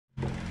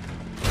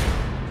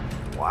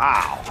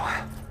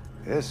Wow.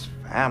 This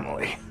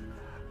family.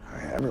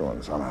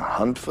 Everyone's on a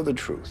hunt for the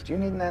truth. Do you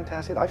need an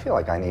antacid? I feel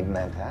like I need an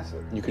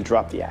antacid. You can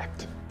drop the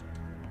act.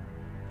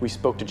 We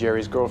spoke to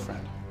Jerry's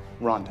girlfriend,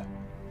 Rhonda.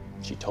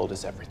 She told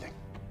us everything.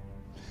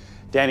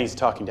 Danny's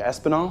talking to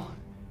Espinal.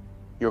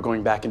 You're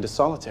going back into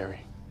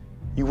solitary.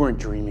 You weren't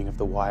dreaming of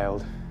the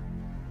wild.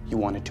 You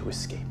wanted to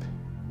escape.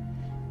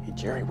 And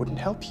Jerry wouldn't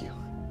help you,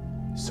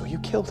 so you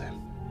killed him.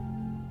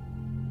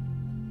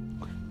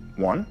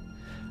 One,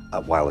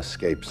 while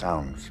escape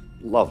sounds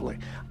lovely,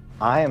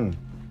 I am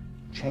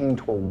chained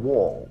to a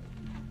wall,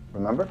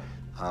 remember?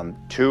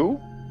 Two,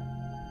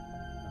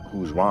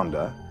 who's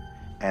Rhonda?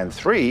 And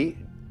three,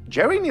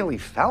 Jerry nearly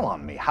fell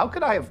on me. How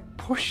could I have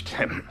pushed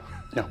him?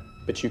 No,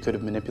 but you could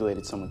have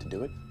manipulated someone to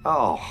do it.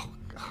 Oh.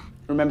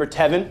 Remember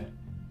Tevin?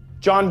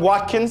 John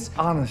Watkins?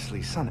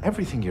 Honestly, son,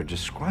 everything you're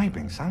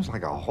describing sounds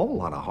like a whole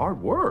lot of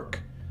hard work.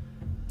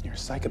 You're a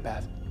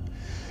psychopath.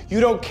 You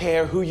don't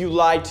care who you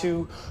lie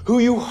to, who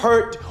you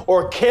hurt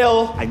or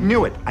kill. I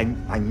knew it. I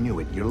knew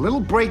it. Your little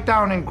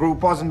breakdown in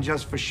group wasn't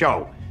just for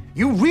show.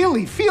 You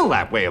really feel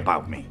that way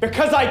about me.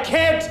 Because I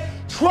can't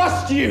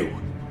trust you.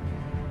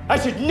 I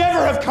should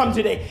never have come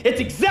today. It's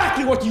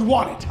exactly what you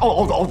wanted.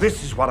 Oh,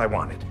 this is what I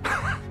wanted.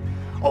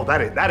 Oh,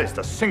 that is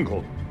the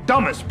single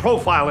dumbest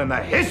profile in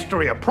the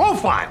history of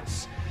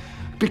profiles.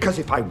 Because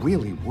if I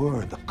really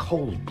were the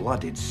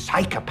cold-blooded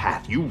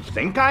psychopath you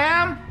think I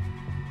am,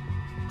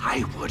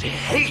 I would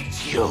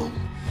hate you.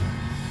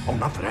 Oh,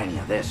 not for any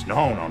of this.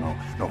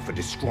 No, for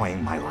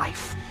destroying my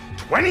life.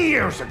 20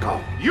 years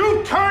ago,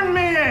 you turned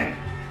me in.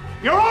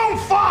 Your own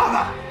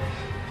father.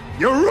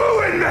 You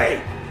ruined me.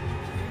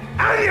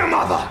 And your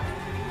mother.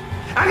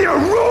 And you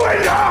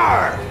ruined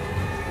her.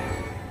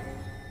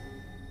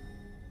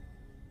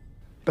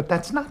 But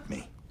that's not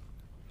me.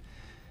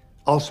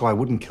 Also, I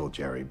wouldn't kill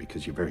Jerry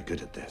because you're very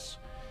good at this.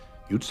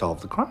 You'd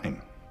solve the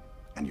crime,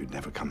 and you'd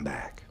never come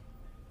back.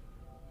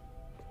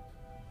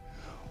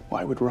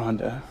 Why would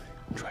Rhonda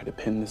try to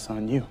pin this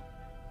on you?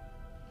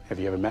 Have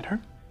you ever met her?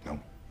 No.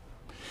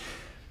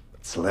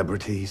 But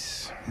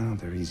celebrities,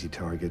 they're easy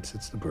targets.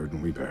 It's the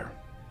burden we bear.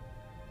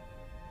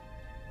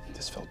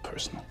 This felt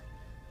personal.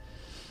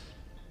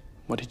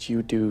 What did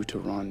you do to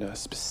Rhonda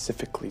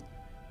specifically?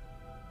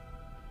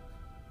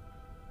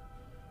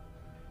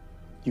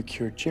 You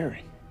cured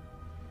Jerry.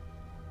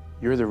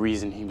 You're the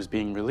reason he was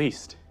being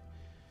released.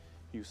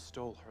 You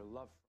stole her love.